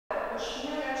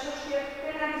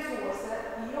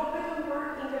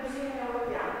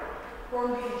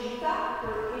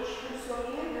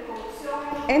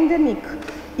endemik,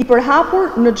 i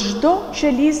përhapur në çdo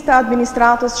qelizë të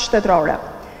administratës shtetërore.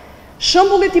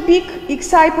 Shembulli tipik i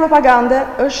kësaj propagande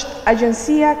është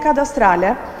Agjencia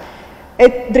Kadastrale, e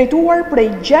drejtuar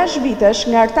prej 6 vitesh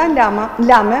nga Artan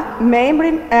Lamen me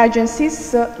emrin e Agjencisë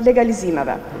së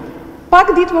Legalizimeve.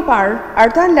 Pak ditë më parë,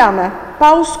 Artan Lamen,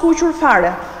 pa u skuqur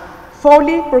fare,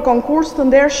 foli për konkurs të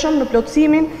ndershëm në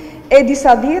plotësimin e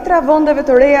disa dhjetra vendeve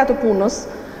të reja të punës,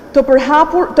 të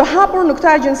hapur në këtë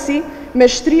agjenci me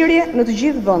shtrirje në të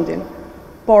gjithë vendin.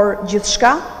 Por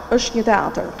gjithçka është një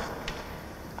teatër.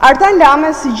 Artan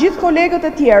Lamen, si gjithë kolegët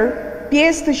e tjerë,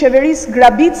 pjesë të qeverisë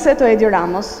grabitëse të Edi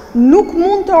Ramës, nuk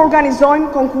mund të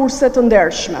organizojnë konkurse të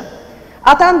ndershme.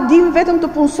 Ata ndin vetëm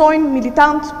të punsojnë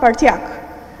militant partiak,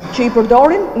 që i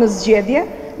përdorin në zgjedhje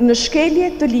në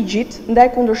shkelje të ligjit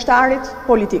ndaj kundërshtarit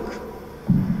politik.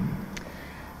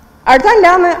 Artan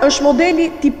Lamen është modeli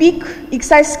tipik i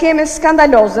kësaj skeme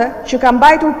skandaloze që ka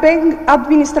mbajtur peng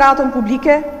administratën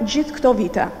publike gjithë këto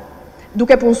vite,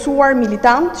 duke punësuar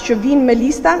militant që vinë me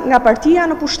lista nga Partia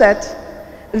në pushtet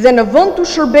dhe në vend të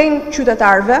shërbejnë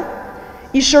qytetarëve,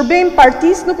 i shërbejnë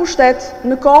partisë në pushtet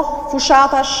në kohë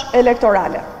fushatash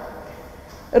elektorale.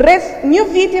 Rreth një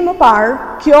viti më parë,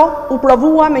 kjo u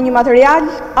provua me një material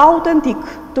autentik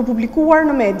të publikuar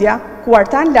në media, ku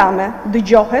Artan Lamen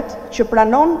dëgjohet që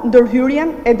pranon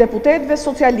ndërhyrjen e deputetëve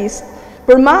socialist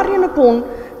për marrje në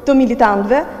punë të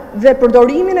militantëve dhe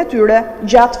përdorimin e tyre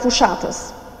gjatë fushatës.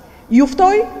 Ju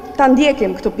ftoj ta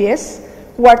ndjekim këtë pjesë,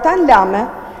 ku Artan Lamen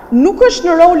nuk është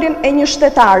në rolin e një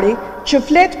shtetari që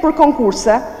flet për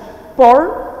konkurse,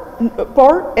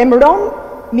 por emëron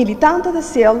militantët e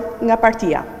sjell nga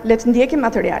Partia. Le të ndjekim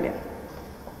materialin.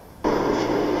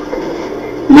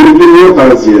 Në rrugën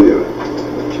para zgjedhjeve,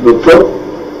 që do të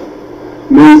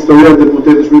thotë me historia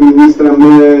deputetësh, me ministra,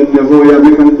 me nevoja,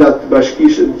 me kandidat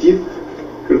bashkishë, gjithë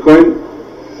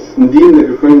kërkojnë ndihmë dhe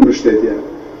kërkojnë mbështetje.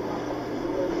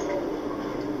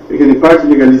 E keni parë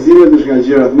që legalizimet është nga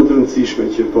gjërat më të rëndësishme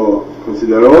që po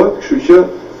konsiderohet, kështu që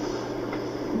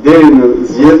deri në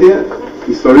zgjedhje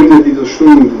historinë e ditës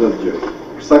shtunë do ta dëgjoj.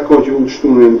 Për sa kohë që unë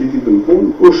shtunë jam ditë në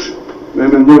punë, kush me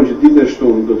mendon që ditën e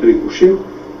shtunë do të rri pushim,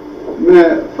 me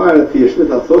fare thjesht me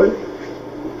ta thoj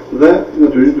dhe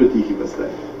natyrisht duhet iki pastaj.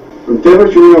 Për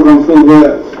tepër që unë kam thënë dhe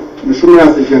në shumë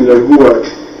raste që janë larguar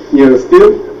njerëz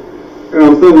tillë,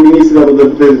 kam thënë ministrit apo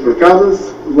deputetit përkatës,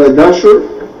 vllai dashur,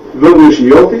 vendi është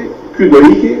joti, ky do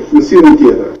iki në sillin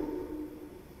tjetër.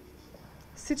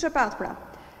 Siç e pat pra,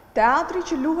 teatri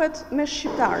që luhet me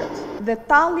shqiptarët dhe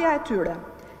tallja e tyre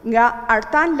nga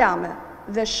Artan Lamen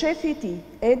dhe shefi i tij,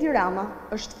 Edi Rama,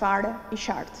 është fare i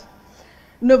qartë.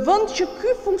 Në vend që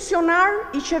ky funksionar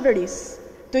i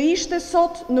qeverisë të ishte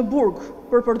sot në burg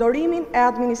për përdorimin e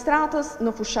administratës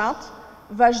në fushat,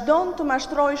 vazhdon të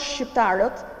mashtrojë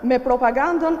shqiptarët me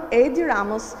propagandën e Edi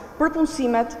Ramës për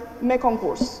punësimet me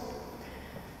konkurs.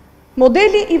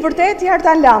 Modeli i vërtet i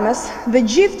Artan Lamens dhe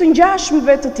gjithë të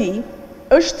ngjashmëve të tij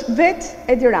është vetë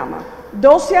Edi Rama.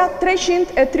 Dosja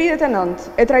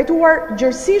 339, e trajtuar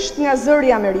gjërësisht nga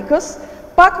zëri i Amerikës,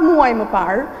 pak muaj më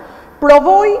parë,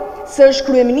 provoi se është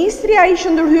kryeministri ai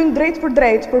që ndërhyn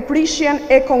drejt për prishjen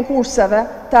e konkurseve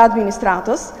të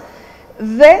administratës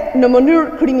dhe në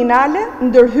mënyrë kriminale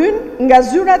ndërhyn nga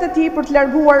zyrat e tij për të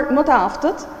larguar më të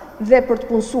aftët dhe për të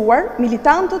punësuar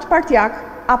militantët partiak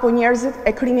apo njerëzit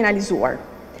e kriminalizuar.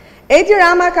 Edi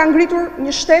Rama ka ngritur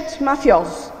një shtet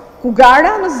mafioz, ku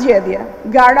gara në zgjedhje,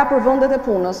 gara për vendet e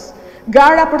punës,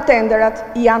 gara për tenderat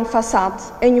janë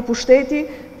fasad e një pushteti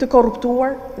të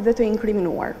korruptuar dhe të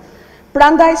inkriminuar.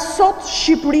 Prandaj sot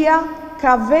Shqipëria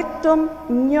ka vetëm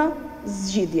një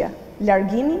zgjidhje,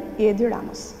 largimi i Edi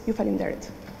Ramës. Ju falenderoj.